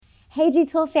Hey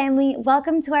G12 family,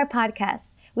 welcome to our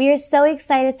podcast. We are so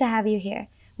excited to have you here.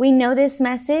 We know this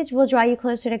message will draw you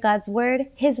closer to God's word,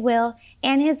 His will,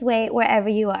 and His way wherever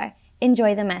you are.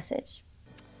 Enjoy the message.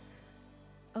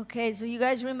 Okay, so you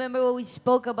guys remember what we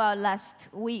spoke about last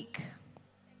week?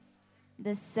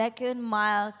 The Second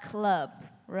Mile Club,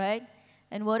 right?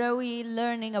 And what are we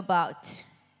learning about?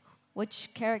 Which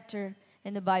character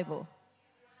in the Bible?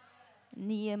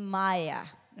 Nehemiah,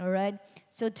 all right?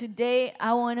 So today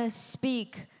I want to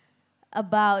speak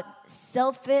about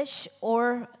selfish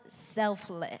or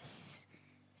selfless.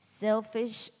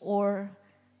 Selfish or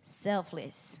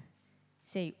selfless.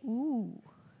 Say, ooh,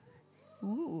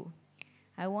 ooh.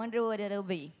 I wonder what it'll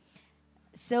be.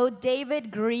 So David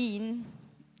Green,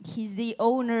 he's the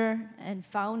owner and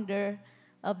founder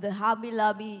of the Hobby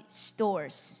Lobby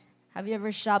stores. Have you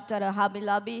ever shopped at a Hobby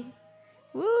Lobby?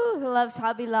 Woo, who loves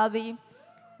Hobby Lobby?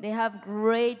 They have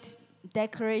great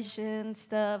decoration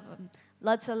stuff,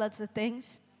 lots of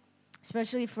things,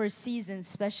 especially for seasons,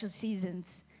 special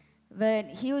seasons. But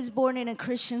he was born in a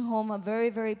Christian home, a very,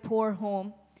 very poor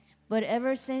home. But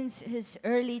ever since his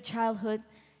early childhood,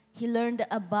 he learned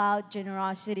about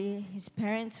generosity. His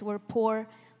parents were poor,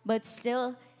 but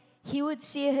still, he would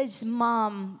see his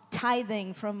mom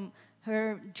tithing from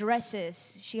her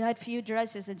dresses. She had few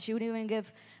dresses, and she would even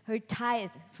give her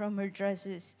tithe from her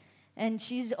dresses. And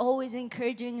she's always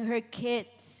encouraging her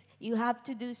kids, you have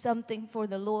to do something for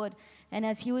the Lord. And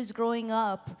as he was growing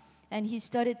up, and he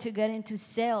started to get into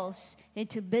sales,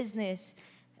 into business,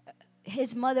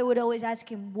 his mother would always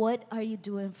ask him, what are you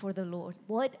doing for the Lord?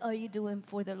 What are you doing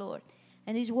for the Lord?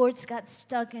 And these words got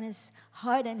stuck in his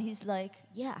heart, and he's like,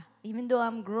 yeah, even though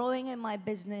I'm growing in my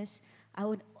business, I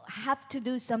would have to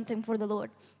do something for the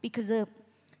Lord because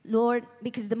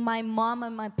my mom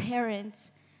and my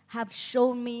parents have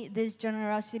shown me this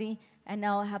generosity, and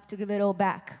now I have to give it all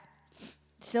back.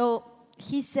 So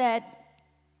he said,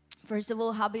 first of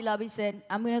all, Hobby Lobby said,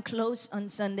 I'm going to close on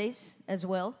Sundays as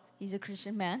well. He's a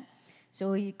Christian man.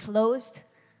 So they close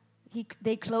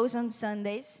on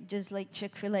Sundays, just like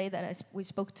Chick-fil-A that we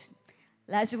spoke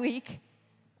last week.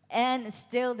 And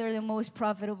still, they're the most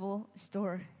profitable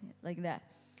store like that.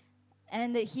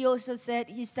 And he also said,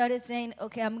 he started saying,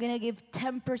 okay, I'm going to give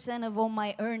 10% of all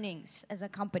my earnings as a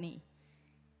company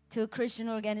to Christian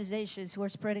organizations who are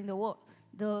spreading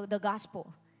the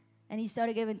gospel. And he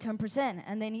started giving 10%.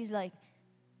 And then he's like,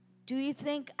 do you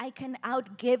think I can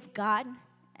outgive God?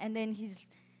 And then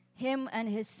him and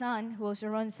his son, who also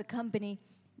runs the company,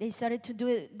 they started to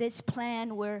do this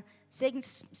plan where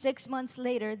six months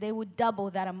later, they would double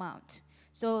that amount.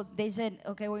 So they said,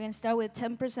 okay, we're going to start with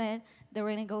 10%, then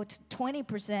we're going to go to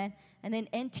 20%, and then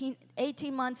 18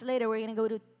 months later, we're going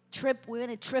to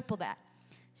triple that.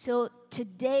 So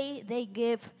today, they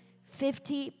give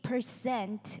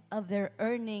 50% of their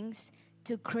earnings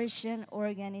to Christian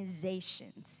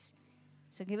organizations.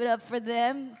 So give it up for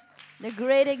them. They're a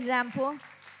great example.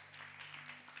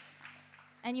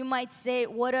 And you might say,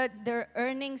 what are their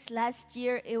earnings last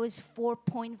year? It was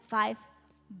 $4.5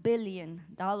 billion.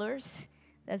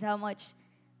 That's how much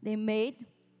they made.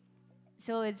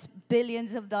 So it's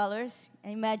billions of dollars.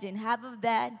 And imagine, half of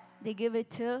that, they give it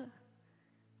to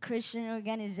Christian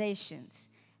organizations.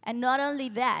 And not only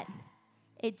that,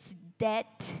 it's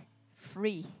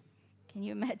debt-free. Can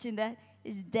you imagine that?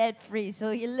 It's debt-free. So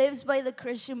he lives by the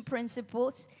Christian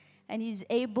principles, and he's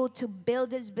able to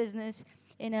build his business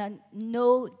in a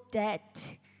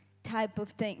no-debt type of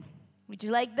thing. Would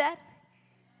you like that?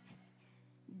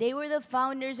 They were the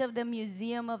founders of the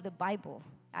Museum of the Bible,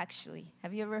 actually.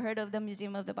 Have you ever heard of the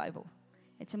Museum of the Bible?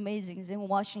 It's amazing. It's in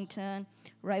Washington,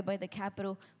 right by the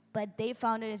Capitol. But they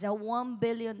founded it as a $1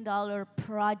 billion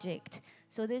project.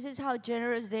 So this is how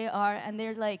generous they are. And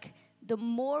they're like, the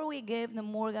more we give, the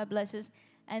more God blesses.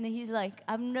 And he's like,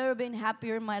 I've never been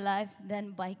happier in my life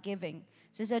than by giving.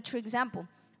 So it's a true example.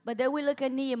 But then we look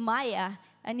at Nehemiah,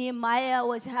 and Nehemiah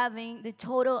was having the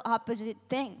total opposite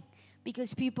thing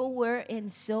because people were in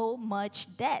so much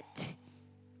debt.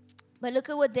 But look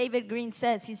at what David Green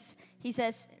says. He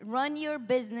says, run your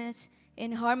business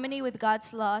in harmony with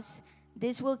God's laws.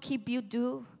 This will keep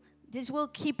you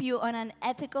on an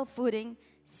ethical footing.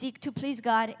 Seek to please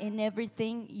God in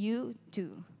everything you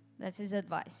do. That's his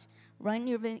advice. Run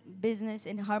your business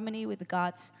in harmony with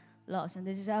God's laws. And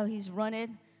this is how he's run it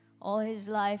all his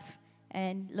life.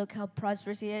 And look how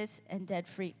prosperous he is and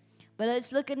debt-free. But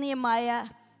let's look at Nehemiah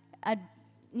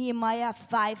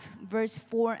 5, verse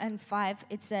 4 and 5.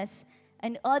 It says,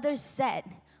 and others said,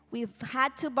 we've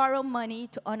had to borrow money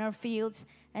on our fields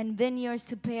and vineyards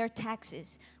to pay our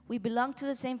taxes. We belong to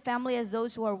the same family as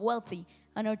those who are wealthy.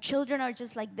 and our children are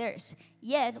just like theirs.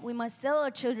 Yet, we must sell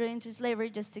our children into slavery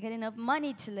just to get enough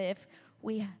money to live.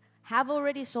 We have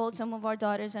already sold some of our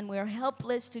daughters, and we are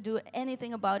helpless to do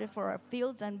anything about it, for our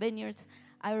fields and vineyards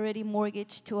are already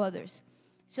mortgaged to others.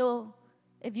 So,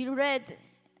 if you read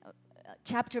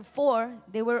chapter 4,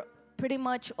 they were pretty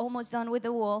much almost done with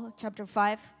the wall. Chapter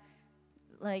 5,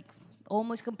 like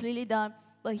almost completely done.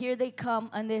 But here they come,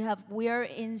 and we are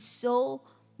in so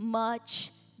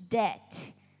much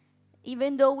debt.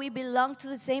 Even though we belong to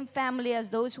the same family as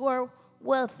those who are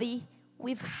wealthy,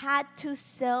 we've had to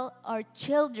sell our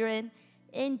children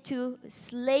into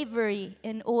slavery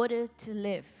in order to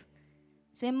live.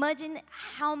 So imagine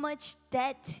how much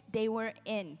debt they were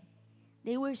in.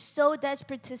 They were so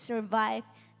desperate to survive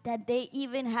that they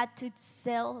even had to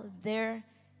sell their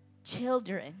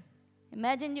children.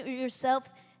 Imagine yourself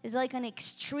is like an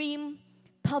extreme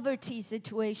poverty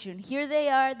situation. Here they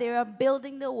are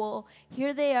building the wall.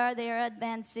 Here they are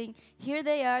advancing. Here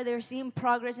they're seeing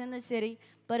progress in the city.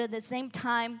 But at the same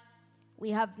time,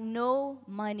 we have no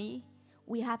money.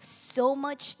 We have so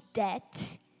much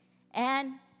debt.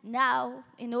 And now,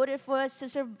 in order for us to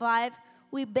survive,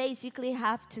 we basically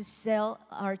have to sell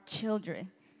our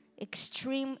children.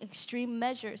 Extreme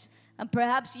measures. And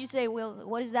perhaps you say, well,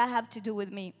 what does that have to do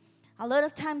with me? A lot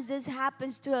of times this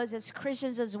happens to us as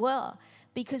Christians as well,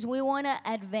 because we want to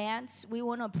advance, we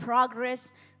want to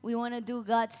progress, we want to do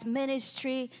God's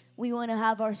ministry, we want to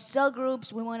have our cell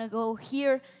groups, we want to go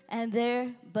here and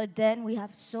there, but then we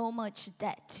have so much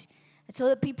debt. And so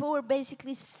the people were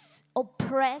basically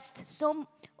oppressed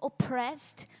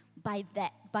by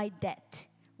debt.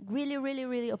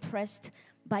 Really oppressed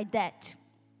by debt.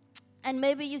 And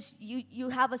maybe you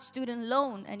have a student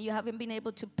loan and you haven't been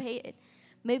able to pay it.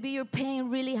 Maybe you're paying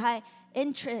really high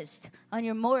interest on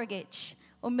your mortgage.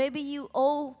 Or maybe you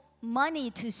owe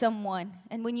money to someone.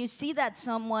 And when you see that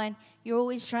someone, you're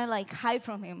always trying to like hide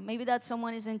from him. Maybe that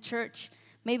someone is in church.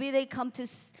 Maybe they come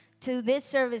to this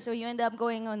service, or you end up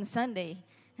going on Sunday.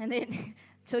 And then,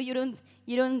 so you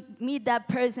don't meet that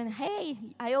person. Hey,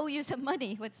 I owe you some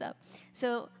money. What's up?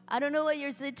 So I don't know what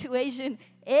your situation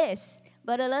is.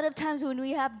 But a lot of times when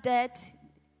we have debt,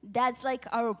 that's like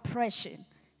our oppression.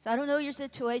 So I don't know your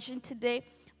situation today,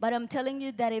 but I'm telling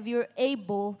you that if you're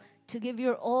able to give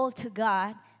your all to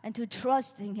God and to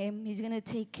trust in Him, He's going to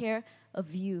take care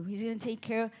of you. He's going to take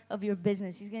care of your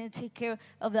business. He's going to take care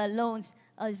of the loans,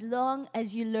 as long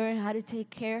as you learn how to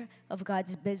take care of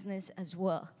God's business as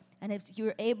well. And if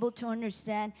you're able to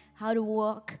understand how to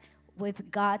walk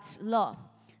with God's law.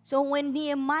 So when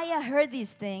Nehemiah heard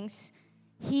these things,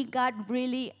 he got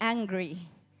really angry.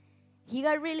 He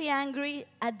got really angry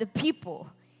at the people.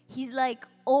 He's like,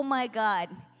 oh my God,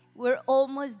 we're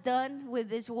almost done with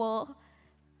this wall.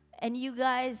 And you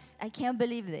guys, I can't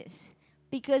believe this.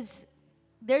 Because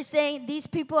they're saying these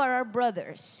people are our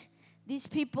brothers. These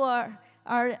people are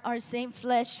our same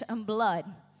flesh and blood.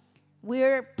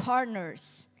 We're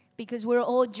partners because we're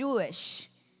all Jewish.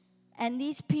 And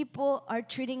these people are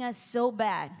treating us so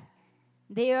bad.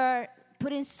 They are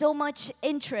putting so much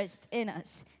interest in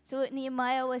us. So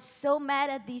Nehemiah was so mad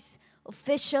at these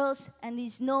officials and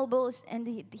these nobles,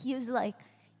 and he was like,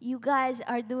 you guys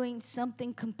are doing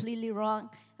something completely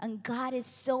wrong, and God is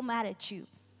so mad at you.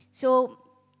 So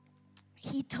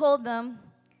he told them,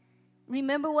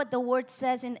 remember what the word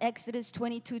says in Exodus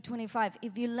 22:25.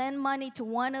 If you lend money to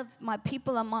one of my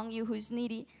people among you who is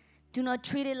needy, do not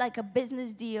treat it like a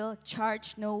business deal,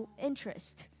 charge no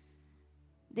interest.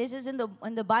 This is in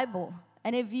the Bible.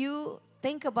 And if you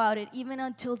think about it, even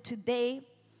until today,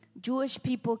 Jewish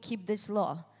people keep this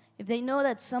law. If they know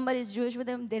that somebody is Jewish with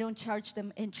them, they don't charge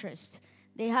them interest.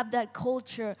 They have that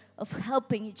culture of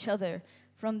helping each other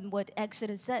from what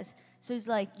Exodus says. So it's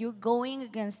like you're going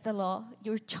against the law.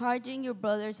 You're charging your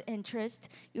brother's interest.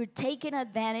 You're taking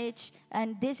advantage.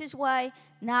 And this is why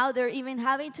now they're even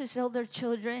having to sell their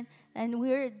children. And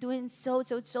we're doing so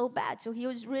bad. So he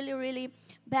was really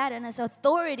bad. And as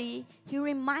authority, he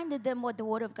reminded them what the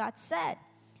Word of God said.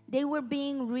 They were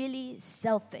being really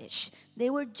selfish. They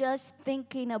were just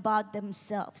thinking about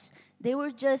themselves. They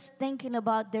were just thinking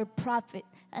about their profit.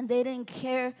 And they didn't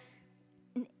care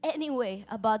in any way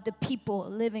about the people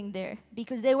living there,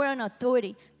 because they were an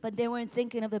authority, but they weren't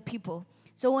thinking of the people.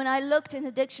 So when I looked in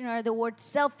the dictionary, the word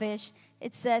selfish,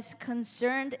 it says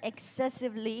concerned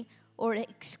excessively or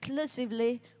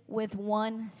exclusively with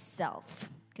oneself.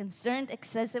 Concerned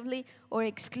excessively or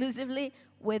exclusively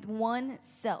with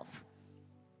oneself.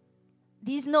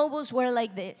 These nobles were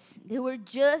like this. They were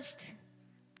just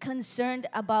concerned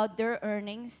about their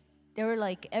earnings. They were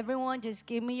like, everyone just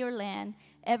give me your land.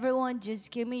 Everyone just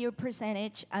give me your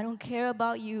percentage. I don't care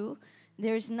about you.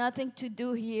 There's nothing to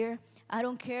do here. I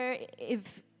don't care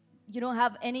if you don't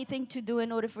have anything to do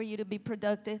in order for you to be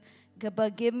productive,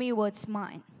 but give me what's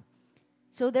mine.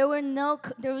 So there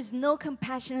was no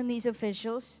compassion in these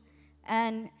officials,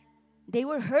 and they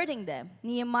were hurting them.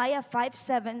 Nehemiah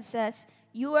 5:7 says,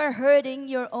 "You are hurting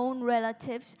your own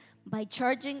relatives by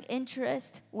charging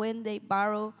interest when they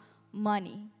borrow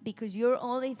money, because you're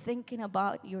only thinking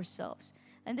about yourselves."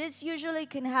 And this usually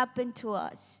can happen to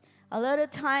us. A lot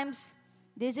of times,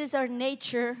 this is our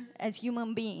nature as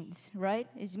human beings, right?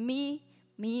 It's me,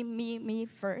 me, me, me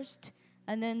first,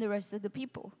 and then the rest of the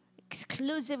people.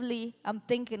 Exclusively, I'm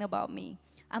thinking about me.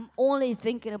 I'm only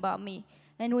thinking about me.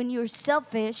 And when you're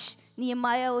selfish,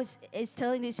 Nehemiah is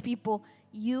telling these people,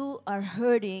 you are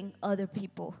hurting other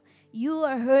people. You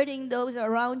are hurting those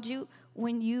around you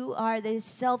when you are this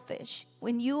selfish,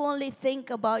 when you only think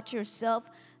about yourself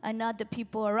and not the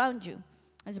people around you.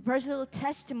 As a personal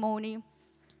testimony,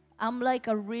 I'm like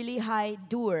a really high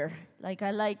doer. Like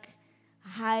I like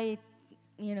high,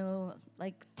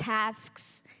 like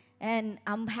tasks. And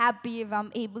I'm happy if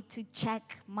I'm able to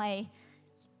check my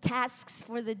tasks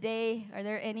for the day. Are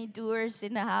there any doers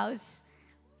in the house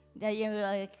that you're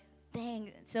like,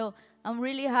 dang? So I'm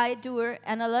really high doer,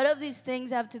 and a lot of these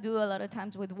things have to do a lot of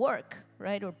times with work,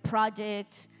 right? Or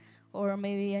projects, or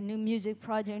maybe a new music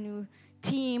project, a new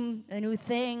team, a new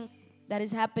thing that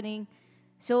is happening.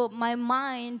 So my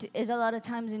mind is a lot of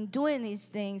times in doing these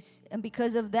things, and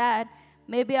because of that,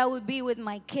 maybe I would be with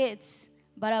my kids,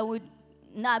 but I would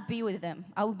not be with them.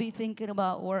 I would be thinking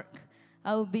about work.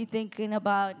 I would be thinking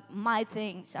about my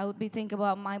things. I would be thinking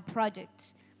about my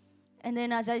projects. And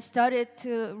then as I started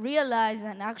to realize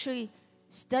and actually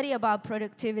study about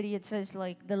productivity, it says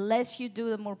like the less you do,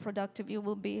 the more productive you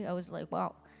will be. I was like,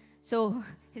 wow. So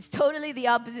it's totally the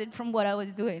opposite from what I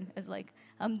was doing. It's like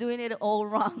I'm doing it all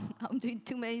wrong. I'm doing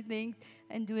too many things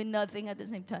and doing nothing at the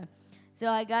same time. So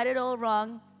I got it all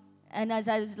wrong. And as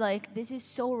I was like, this is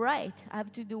so right. I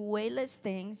have to do way less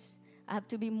things. I have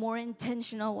to be more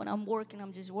intentional. When I'm working,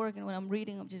 I'm just working. When I'm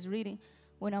reading, I'm just reading.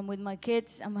 When I'm with my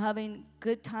kids, I'm having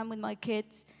good time with my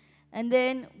kids. And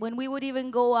then when we would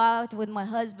even go out with my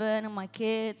husband and my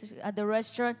kids at the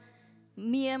restaurant,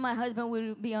 me and my husband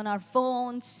would be on our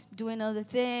phones doing other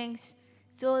things.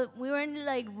 So we weren't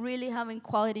like really having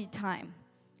quality time.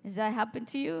 Has that happened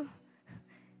to you?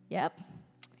 Yep.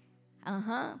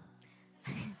 Uh-huh.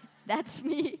 That's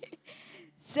me.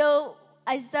 So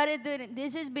I started doing it.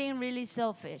 This is being really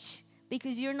selfish,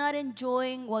 because you're not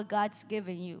enjoying what God's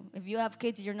given you. If you have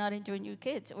kids, you're not enjoying your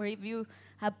kids. Or if you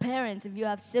have parents, if you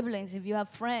have siblings, if you have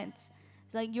friends,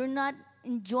 it's like you're not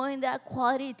enjoying that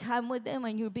quality time with them,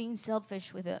 and you're being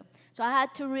selfish with them. So I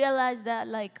had to realize that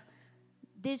like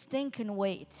this thing can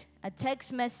wait. A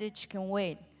text message can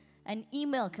wait. An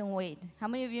email can wait. How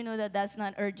many of you know that that's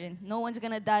not urgent? No one's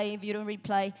going to die if you don't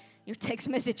reply your text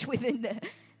message within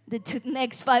the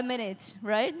next 5 minutes,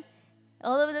 right?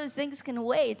 All of those things can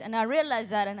wait. And I realized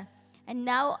that. And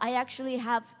now I actually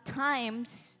have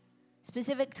times,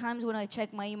 specific times when I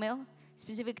check my email,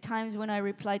 specific times when I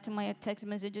reply to my text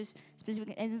messages.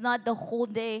 And it's not the whole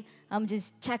day I'm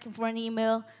just checking for an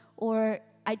email, or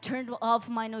I turned off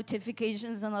my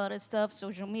notifications and a lot of stuff,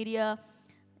 social media,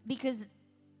 because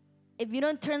if you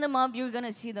don't turn them off, you're going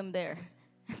to see them there.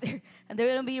 And they're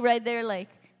going to be right there like,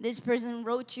 this person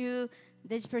wrote you,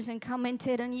 this person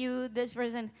commented on you, this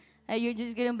person, you're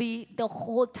just going to be the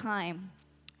whole time.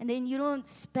 And then you don't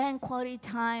spend quality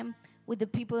time with the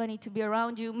people that need to be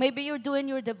around you. Maybe you're doing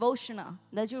your devotional.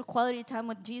 That's your quality time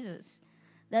with Jesus.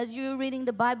 That's you reading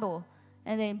the Bible.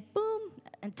 And then, boom,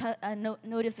 a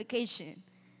notification,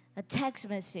 a text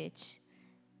message,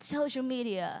 social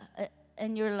media.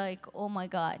 And you're like, oh, my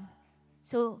God.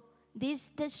 So these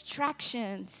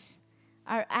distractions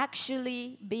are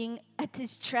actually being a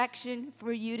distraction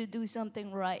for you to do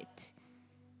something right.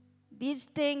 These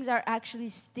things are actually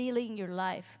stealing your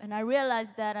life. And I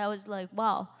realized that. I was like,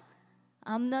 wow,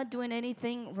 I'm not doing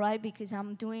anything right because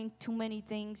I'm doing too many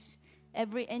things.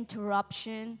 Every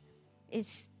interruption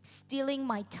is stealing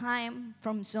my time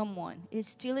from someone. It's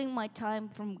stealing my time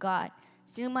from God.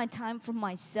 Stealing my time from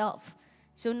myself.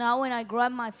 So now when I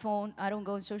grab my phone, I don't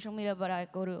go on social media, but I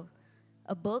go to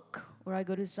a book, or I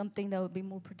go to something that would be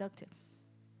more productive.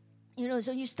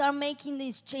 So you start making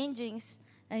these changes,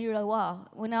 and you're like, wow,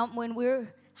 when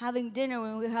we're having dinner,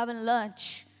 when we're having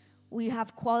lunch, we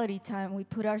have quality time. We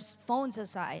put our phones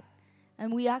aside,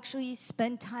 and we actually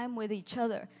spend time with each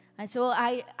other. And so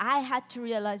I had to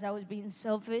realize I was being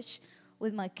selfish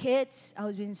with my kids. I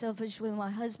was being selfish with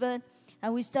my husband.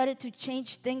 And we started to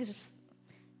change things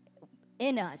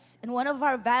in us. And one of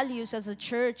our values as a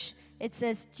church, it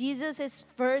says, Jesus is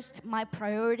first, my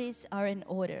priorities are in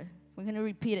order. We're going to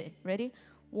repeat it. Ready?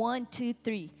 1, 2,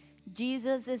 3.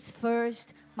 Jesus is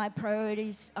first. My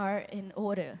priorities are in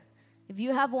order. If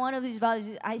you have one of these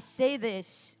values, I say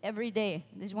this every day.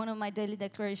 This is one of my daily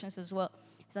declarations as well.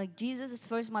 It's like, Jesus is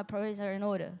first. My priorities are in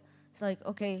order. It's like,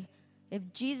 okay, if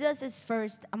Jesus is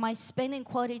first, am I spending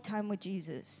quality time with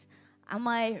Jesus? Am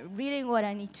I reading what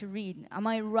I need to read? Am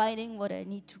I writing what I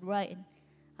need to write?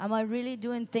 Am I really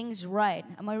doing things right?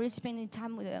 Am I really spending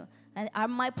time with Him? And are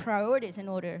my priorities in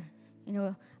order?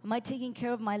 Am I taking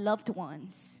care of my loved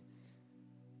ones?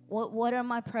 What are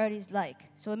my priorities like?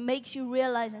 So it makes you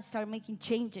realize and start making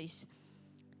changes.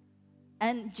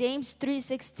 And James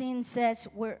 3:16 says,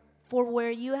 For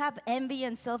where you have envy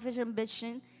and selfish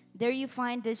ambition, there you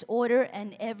find disorder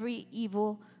and every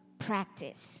evil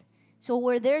practice. So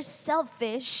where there's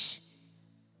selfishness,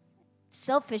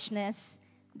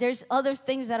 there's other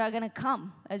things that are going to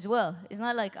come as well. It's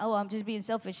not like, oh, I'm just being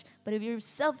selfish. But if you're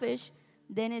selfish,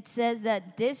 then it says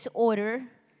that disorder,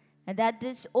 and that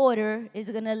disorder is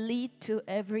going to lead to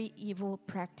every evil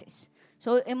practice.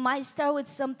 So it might start with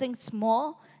something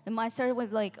small. It might start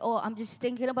with like, oh, I'm just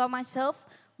thinking about myself.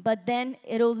 But then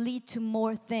it'll lead to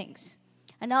more things.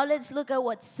 And now let's look at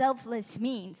what selfless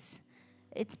means.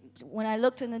 When I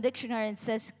looked in the dictionary, it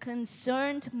says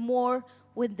concerned more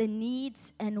with the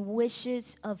needs and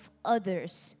wishes of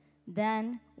others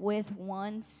than with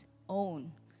one's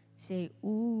own. Say,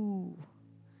 ooh.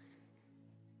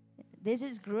 This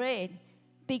is great,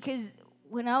 because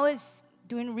when I was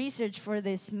doing research for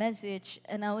this message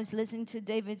and I was listening to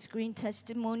David's Green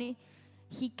testimony,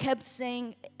 he kept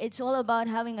saying it's all about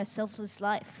having a selfless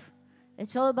life.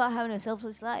 It's all about having a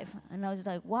selfless life. And I was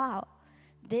like, wow,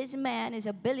 this man is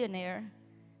a billionaire.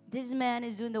 This man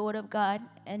is doing the word of God,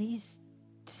 and he's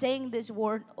saying this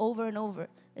word over and over.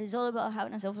 It's all about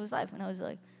having a selfless life. And I was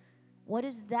like, what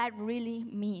does that really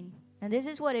mean? And this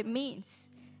is what it means.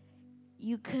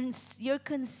 You're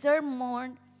concerned more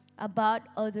about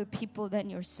other people than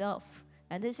yourself.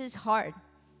 And this is hard.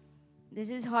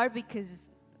 This is hard because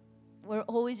we're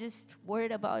always just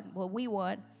worried about what we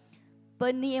want.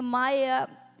 But Nehemiah,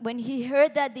 when he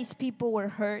heard that these people were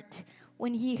hurt,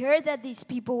 when he heard that these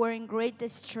people were in great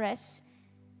distress,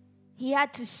 he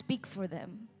had to speak for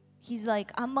them. He's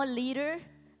like, I'm a leader.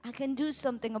 I can do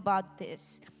something about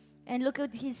this. And look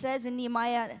what he says in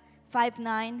Nehemiah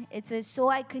 5:9. It says, so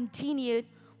I continued,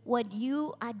 what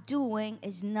you are doing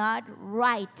is not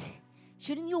right.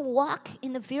 Shouldn't you walk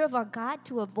in the fear of our God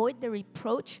to avoid the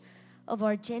reproach of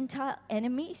our Gentile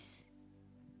enemies?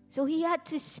 So he had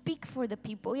to speak for the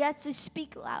people. He had to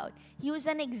speak loud. He was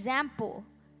an example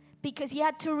because he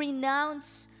had to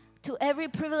renounce to every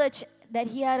privilege that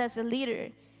he had as a leader,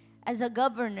 as a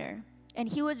governor. And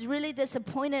he was really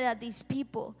disappointed at these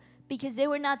people because they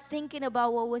were not thinking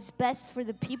about what was best for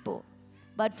the people,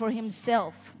 but for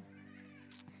himself.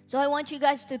 So I want you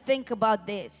guys to think about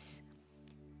this.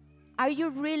 Are you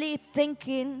really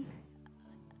thinking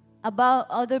about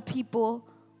other people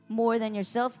more than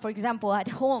yourself? For example, at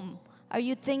home, are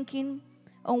you thinking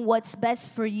on what's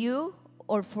best for you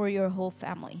or for your whole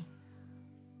family?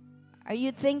 Are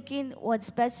you thinking what's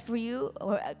best for you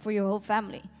or for your whole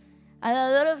family? And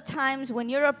a lot of times when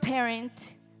you're a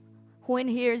parent, who in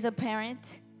here is a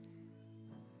parent?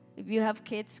 If you have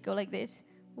kids, go like this.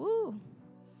 Woo!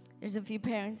 There's a few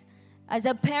parents. As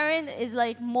a parent, it's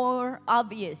like more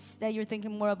obvious that you're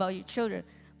thinking more about your children.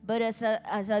 But as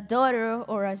a daughter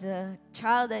or as a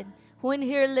child, who in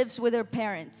here lives with their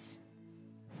parents?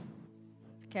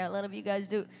 Okay, a lot of you guys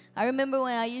do. I remember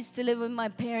when I used to live with my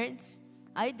parents,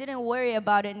 I didn't worry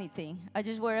about anything. I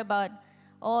just worried about,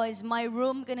 oh, is my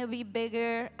room going to be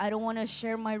bigger? I don't want to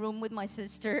share my room with my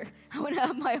sister. I want to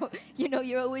have my own.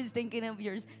 You're always thinking of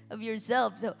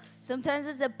yourself. So sometimes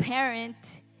as a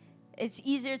parent, it's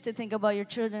easier to think about your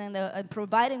children and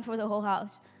providing for the whole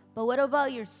house. But what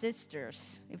about your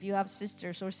sisters? If you have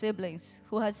sisters or siblings.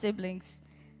 Who has siblings?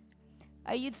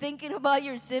 Are you thinking about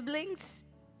your siblings?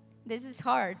 This is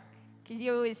hard. Because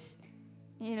you're always,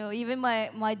 even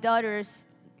my daughters,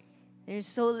 they're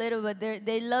so little, but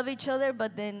they love each other,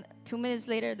 but then 2 minutes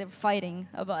later, they're fighting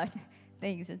about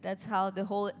things. And that's how the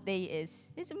whole day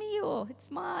is. It's mío, it's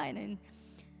mine. And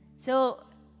so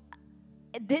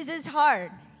this is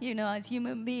hard, as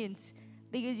human beings,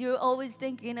 because you're always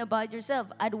thinking about yourself.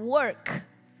 At work,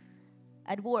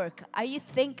 are you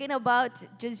thinking about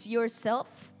just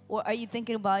yourself, or are you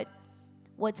thinking about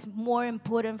what's more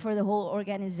important for the whole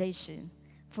organization,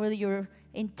 for your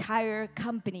entire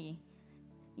company?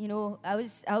 I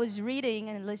was reading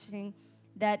and listening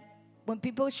that when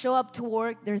people show up to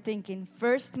work, they're thinking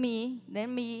first me,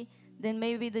 then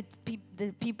maybe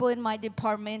the people in my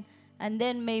department, and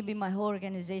then maybe my whole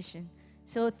organization.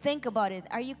 So think about it.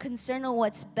 Are you concerned on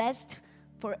what's best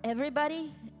for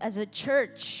everybody? As a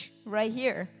church right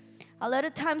here, a lot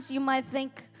of times you might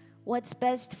think, what's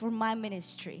best for my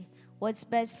ministry? What's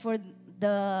best for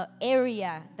the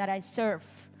area that I serve?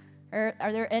 Are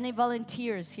there any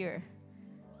volunteers here?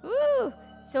 Woo!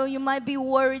 So you might be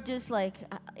worried, just like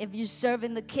if you serve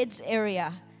in the kids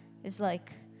area, it's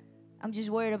like, I'm just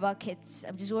worried about kids.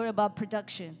 I'm just worried about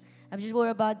production. I'm just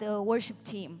worried about the worship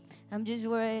team. I'm just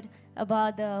worried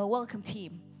about the welcome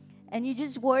team. And you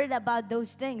just worried about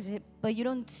those things, but you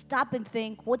don't stop and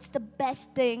think, what's the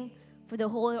best thing for the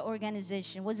whole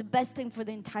organization? What's the best thing for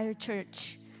the entire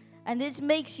church? And this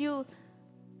makes you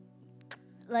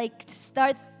like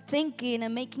start thinking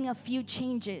and making a few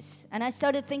changes. And I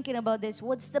started thinking about this.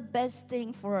 What's the best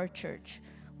thing for our church?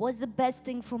 What's the best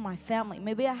thing for my family?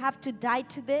 Maybe I have to die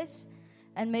to this,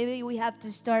 and maybe we have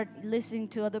to start listening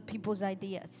to other people's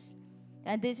ideas.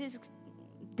 And this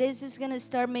is going to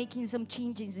start making some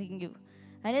changes in you.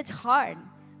 And it's hard,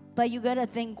 but you got to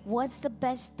think, what's the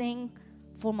best thing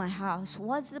for my house?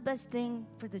 What's the best thing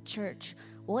for the church?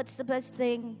 What's the best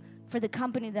thing for the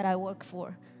company that I work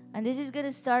for? And this is going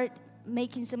to start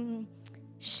making some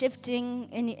shifting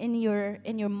in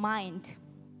your mind.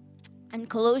 And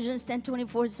Colossians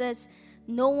 10:24 says,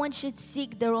 no one should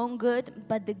seek their own good,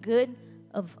 but the good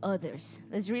of others.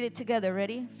 Let's read it together.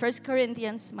 Ready? 1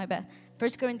 Corinthians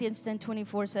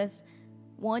 10:24 says,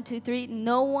 1, 2, 3,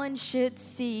 no one should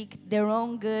seek their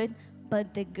own good,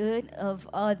 but the good of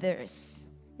others.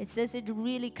 It says it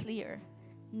really clear.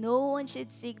 No one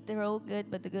should seek their own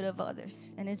good, but the good of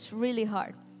others. And it's really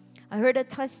hard. I heard a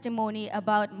testimony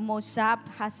about Mossab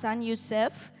Hassan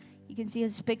Youssef. You can see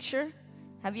his picture.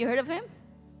 Have you heard of him?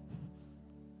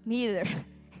 Me either.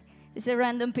 It's a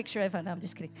random picture I found. No, I'm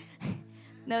just kidding.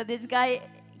 No, this guy,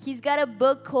 he's got a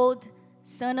book called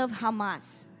Son of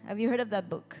Hamas. Have you heard of that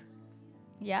book?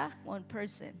 Yeah? One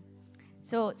person.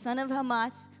 So, Son of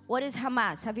Hamas. What is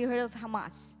Hamas? Have you heard of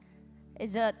Hamas?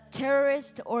 It's a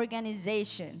terrorist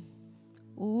organization.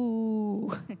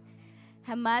 Ooh.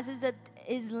 Hamas is an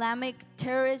Islamic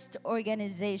terrorist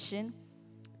organization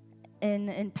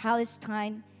in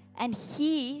Palestine. And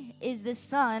he is the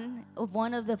son of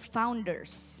one of the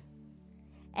founders.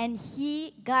 And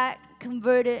he got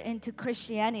converted into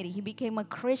Christianity. He became a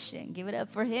Christian. Give it up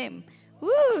for him.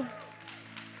 Woo!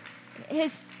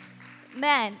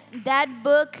 That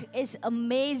book is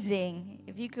amazing.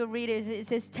 If you could read it, it's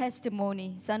his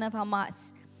testimony, Son of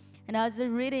Hamas. And I was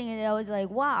reading it, I was like,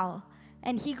 wow.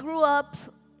 And he grew up,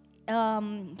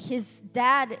 his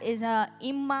dad is an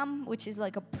imam, which is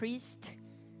like a priest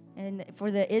and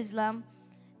for the Islam.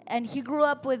 And he grew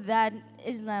up with that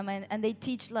Islam, and they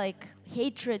teach like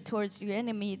hatred towards your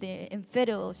enemy, the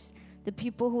infidels, the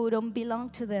people who don't belong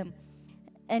to them.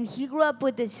 And he grew up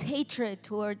with this hatred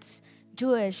towards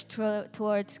Jewish,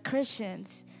 towards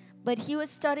Christians. But he was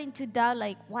starting to doubt,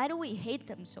 like, why do we hate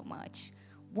them so much?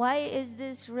 Why is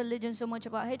this religion so much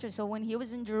about hatred? So when he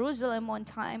was in Jerusalem one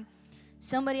time,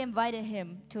 somebody invited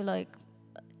him to like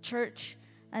church.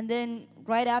 And then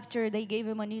right after, they gave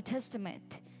him a New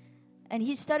Testament. And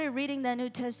he started reading the New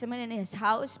Testament in his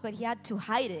house, but he had to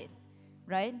hide it,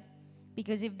 right?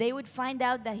 Because if they would find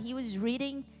out that he was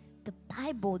reading the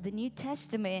Bible, the New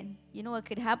Testament, you know what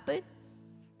could happen?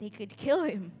 They could kill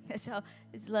him. That's how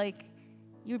it's like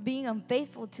you're being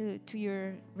unfaithful to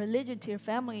your religion, to your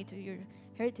family, to your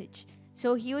heritage.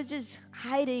 So he was just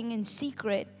hiding in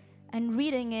secret and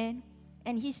reading it.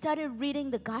 And he started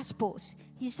reading the Gospels.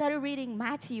 He started reading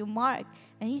Matthew, Mark,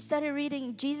 and he started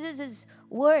reading Jesus'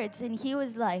 words. And he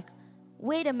was like,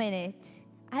 wait a minute,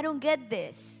 I don't get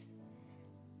this.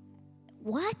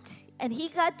 What? And he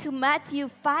got to Matthew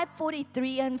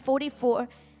 5:43 and 44,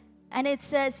 and it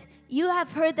says, you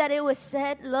have heard that it was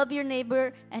said, love your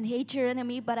neighbor and hate your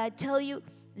enemy, but I tell you,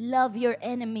 love your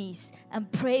enemies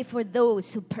and pray for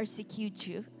those who persecute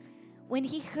you. When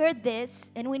he heard this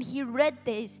and when he read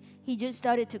this, he just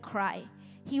started to cry.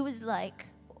 He was like,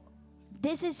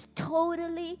 this is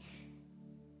totally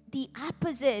the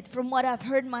opposite from what I've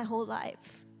heard my whole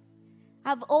life.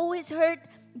 I've always heard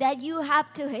that you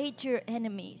have to hate your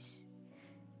enemies.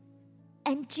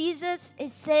 And Jesus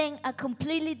is saying a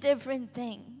completely different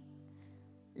thing.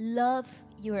 Love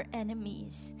your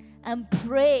enemies and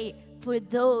pray for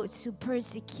those who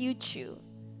persecute you.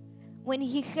 When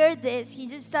he heard this, he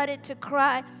just started to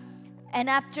cry. And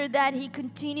after that, he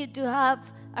continued to have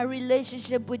a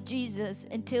relationship with Jesus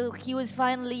until he was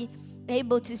finally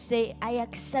able to say, I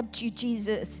accept you,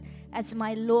 Jesus, as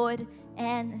my Lord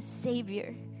and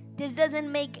Savior. This doesn't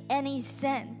make any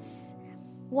sense.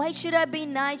 Why should I be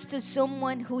nice to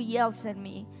someone who yells at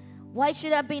me? Why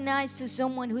should I be nice to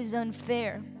someone who is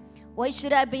unfair? Why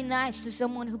should I be nice to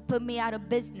someone who put me out of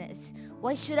business?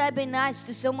 Why should I be nice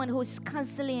to someone who's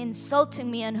constantly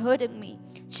insulting me and hurting me?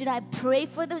 Should I pray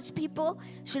for those people?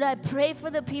 Should I pray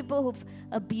for the people who've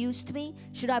abused me?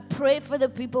 Should I pray for the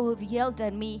people who've yelled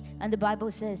at me? And the Bible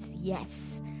says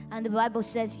yes. And the Bible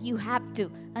says you have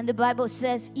to. And the Bible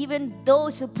says even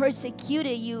those who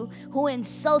persecuted you, who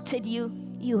insulted you,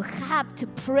 you have to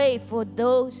pray for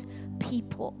those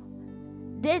people.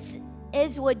 This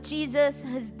is what Jesus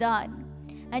has done.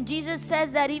 And Jesus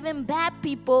says that even bad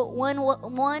people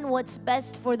want what's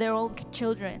best for their own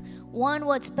children, want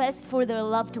what's best for their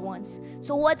loved ones.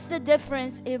 So what's the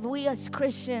difference if we as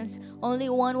Christians only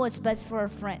want what's best for our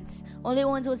friends, only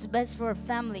want what's best for our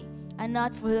family, and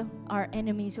not for our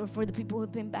enemies or for the people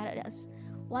who've been bad at us?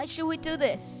 Why should we do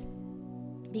this?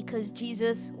 Because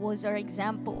Jesus was our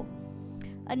example.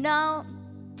 And now,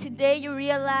 today you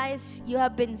realize you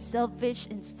have been selfish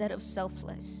instead of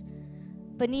selfless.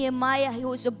 But Nehemiah, he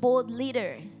was a bold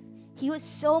leader. He was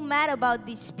so mad about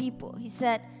these people. He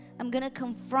said, I'm going to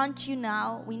confront you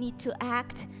now. We need to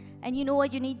act. And you know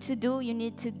what you need to do? You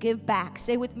need to give back.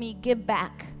 Say with me, give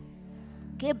back.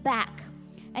 Give back.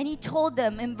 And he told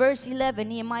them in verse 11,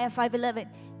 Nehemiah 5:11,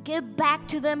 give back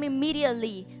to them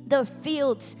immediately their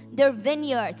fields, their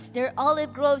vineyards, their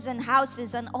olive groves and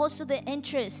houses, and also the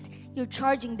interest you're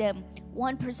charging them.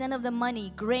 1% of the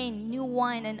money, grain, new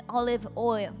wine, and olive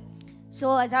oil.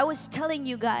 So as I was telling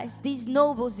you guys, these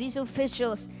nobles, these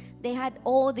officials, they had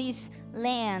all these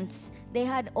lands. They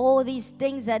had all these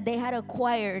things that they had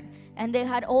acquired. And they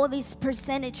had all this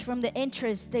percentage from the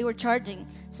interest they were charging.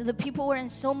 So the people were in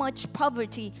so much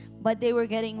poverty, but they were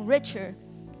getting richer.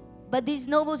 But these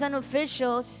nobles and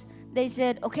officials, they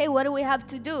said, okay, what do we have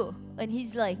to do? And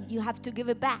he's like, you have to give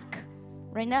it back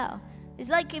right now. It's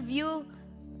like if you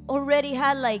already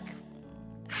had like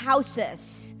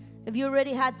houses, if you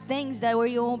already had things that were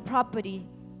your own property,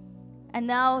 and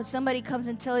now somebody comes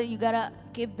and tells you, you gotta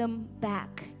give them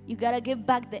back. You gotta give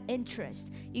back the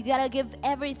interest. You gotta give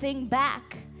everything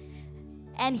back.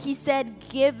 And he said,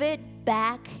 give it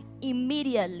back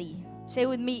immediately. Say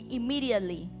with me,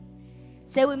 immediately.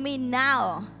 Say with me,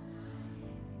 now.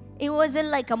 It wasn't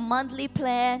like a monthly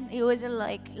plan. It wasn't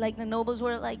like the nobles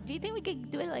were like, do you think we could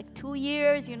do it like 2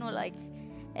 years? You know, like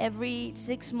every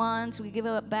 6 months we give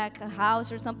back a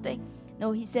house or something.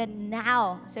 No, he said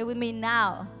now. Say with me,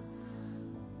 now.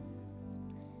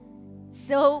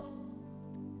 So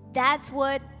that's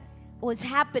what was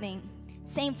happening.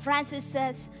 St. Francis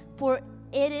says, for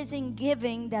it is in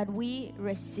giving that we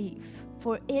receive.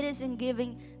 For it is in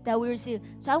giving that we receive.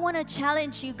 So I want to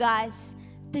challenge you guys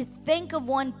to think of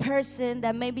one person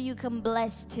that maybe you can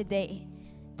bless today.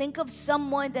 Think of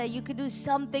someone that you could do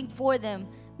something for them.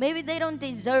 Maybe they don't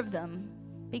deserve them.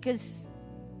 Because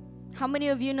how many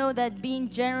of you know that being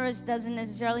generous doesn't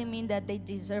necessarily mean that they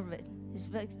deserve it? It's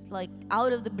like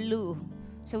out of the blue.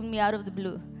 So with me, out of the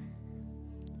blue.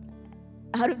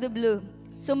 Out of the blue.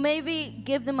 So maybe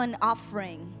give them an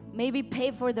offering. Maybe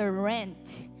pay for their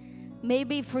rent.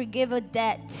 Maybe forgive a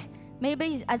debt.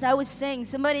 Maybe, as I was saying,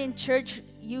 somebody in church,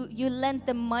 you lent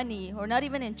them money. Or not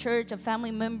even in church, a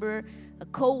family member, a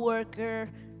co-worker,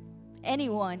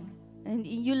 anyone. And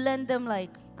you lend them like,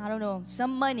 I don't know,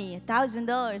 some money, $1,000,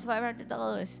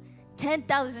 $500,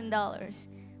 $10,000.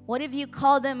 What if you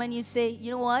call them and you say,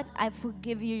 you know what? I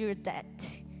forgive you your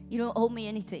debt. You don't owe me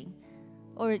anything.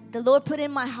 Or the Lord put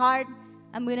in my heart,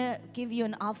 I'm going to give you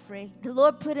an offering. The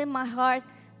Lord put in my heart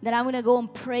that I'm going to go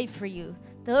and pray for you.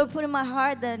 The Lord put in my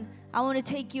heart that I want to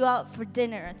take you out for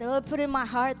dinner. The Lord put in my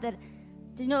heart that,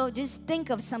 you know, just think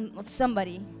of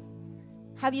somebody.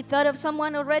 Have you thought of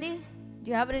someone already?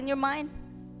 Do you have it in your mind?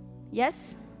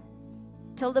 Yes?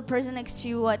 Tell the person next to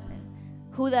you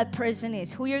who that person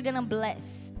is, who you're going to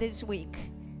bless this week.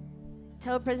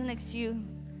 Tell the person next to you,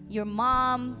 your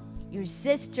mom, your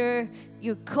sister,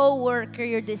 your co-worker,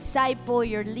 your disciple,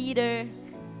 your leader.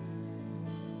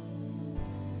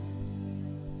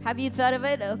 Have you thought of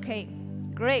it? Okay,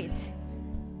 great.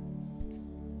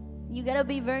 You got to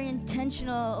be very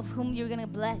intentional of whom you're going to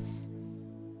bless.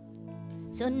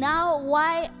 So now,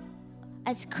 why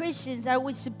as Christians are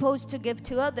we supposed to give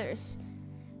to others?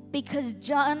 Because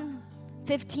John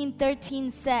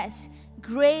 15:13 says,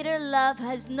 greater love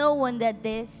has no one than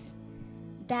this,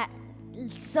 that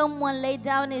someone laid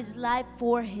down his life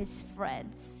for his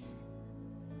friends.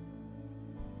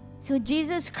 So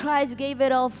Jesus Christ gave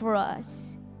it all for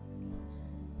us.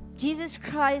 Jesus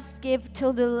Christ gave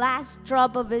till the last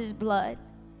drop of his blood,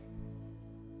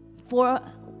 for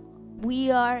we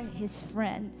are his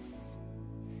friends.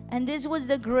 And this was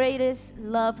the greatest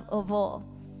love of all.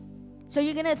 So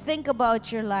you're going to think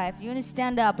about your life. You're going to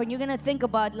stand up and you're going to think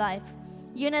about life.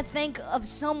 You're going to think of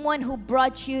someone who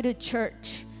brought you to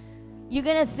church. You're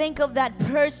going to think of that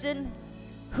person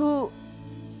who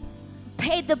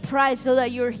paid the price so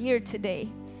that you're here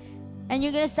today. And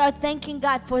you're going to start thanking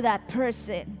God for that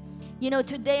person. You know,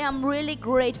 today I'm really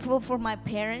grateful for my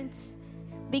parents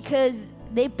because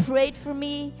they prayed for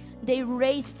me. They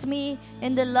raised me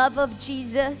in the love of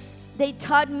Jesus. They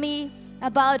taught me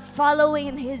about following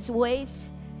in His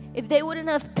ways. If they wouldn't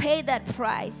have paid that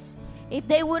price, if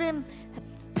they wouldn't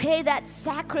pay that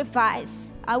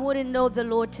sacrifice, I wouldn't know the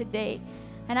Lord today.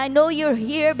 And I know you're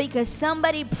here because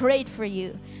somebody prayed for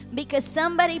you, because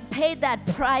somebody paid that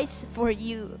price for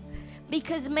you,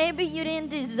 because maybe you didn't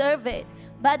deserve it,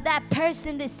 but that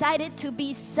person decided to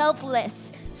be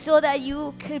selfless so that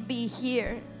you could be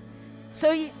here.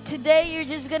 So today you're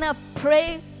just gonna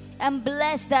pray and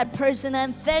bless that person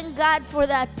and thank God for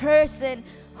that person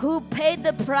who paid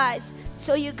the price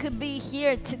so you could be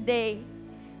here today.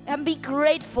 And be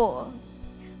grateful.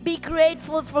 Be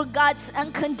grateful for God's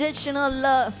unconditional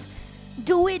love.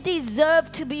 Do we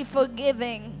deserve to be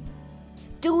forgiving?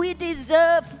 Do we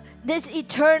deserve this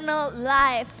eternal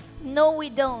life? No,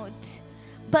 we don't.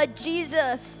 But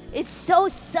Jesus is so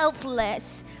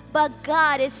selfless. But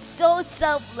God is so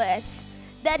selfless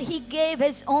that He gave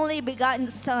His only begotten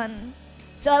Son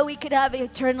so that we could have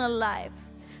eternal life.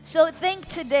 So think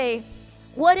today,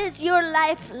 what is your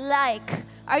life like?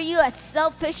 Are you a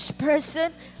selfish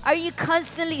person? Are you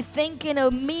constantly thinking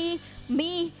of me,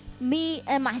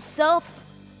 and myself?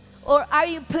 Or are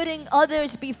you putting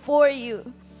others before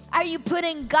you? Are you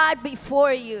putting God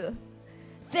before you?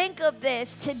 Think of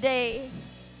this today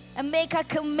and make a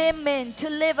commitment to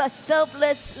live a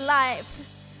selfless life.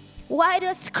 Why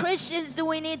does Christians do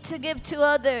we need to give to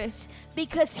others?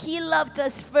 Because He loved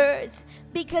us first.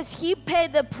 Because He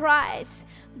paid the price.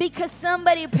 Because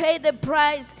somebody paid the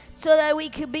price so that we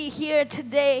could be here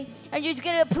today. And you're just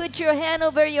going to put your hand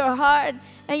over your heart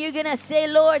and you're going to say,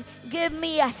 Lord, give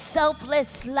me a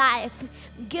selfless life.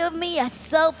 Give me a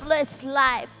selfless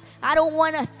life. I don't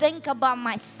want to think about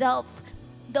myself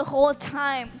the whole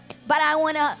time, but I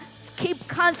want to keep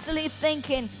constantly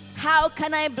thinking, how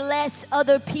can I bless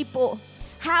other people?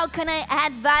 How can I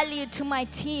add value to my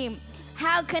team?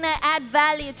 How can I add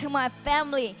value to my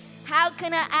family? How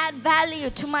can I add value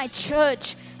to my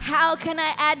church? How can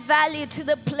I add value to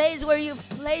the place where you've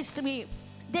placed me?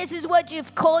 This is what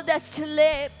you've called us to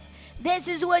live. This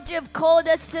is what you've called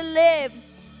us to live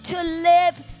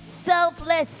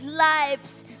selfless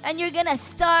lives. And you're going to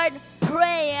start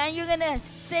praying and you're going to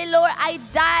say, Lord, I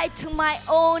die to my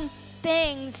own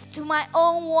things, to my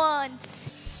own wants,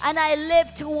 and I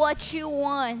live to what you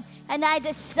want. And I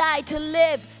decide to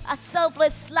live a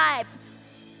selfless life.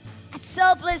 A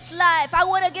selfless life. I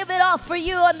want to give it all for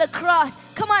you on the cross.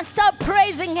 Come on, start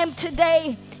praising Him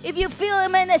today. If you feel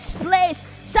Him in this place,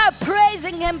 start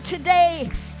praising Him today.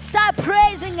 Start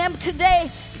praising Him today.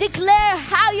 Declare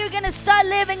how you're going to start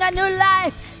living a new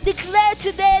life. Declare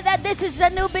today that this is a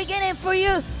new beginning for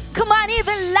you. Come on,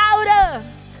 even louder.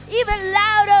 Even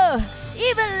louder.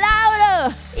 Even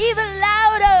louder. Even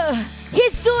louder.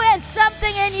 He's doing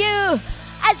something in you.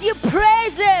 As you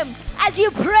praise Him,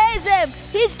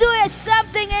 He's doing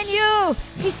something in you.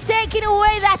 He's taking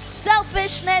away that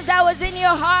selfishness that was in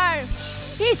your heart.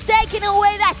 He's taking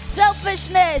away that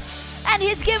selfishness. And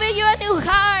He's giving you a new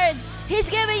heart. He's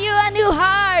giving you a new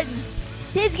heart.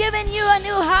 He's giving you a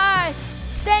new heart.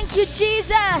 Thank you,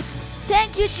 Jesus.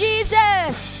 Thank you,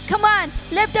 Jesus. Come on,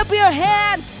 lift up your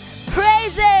hands.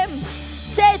 Praise Him.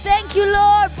 Say thank you,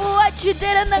 Lord, for what you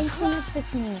did on the cross. Thanks so much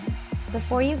for tuning in.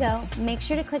 Before you go, make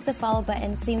sure to click the follow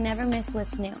button so you never miss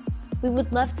what's new. We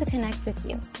would love to connect with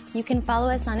you. You can follow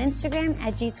us on Instagram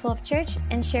at G12 Church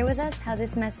and share with us how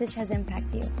this message has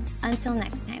impacted you. Until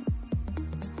next time.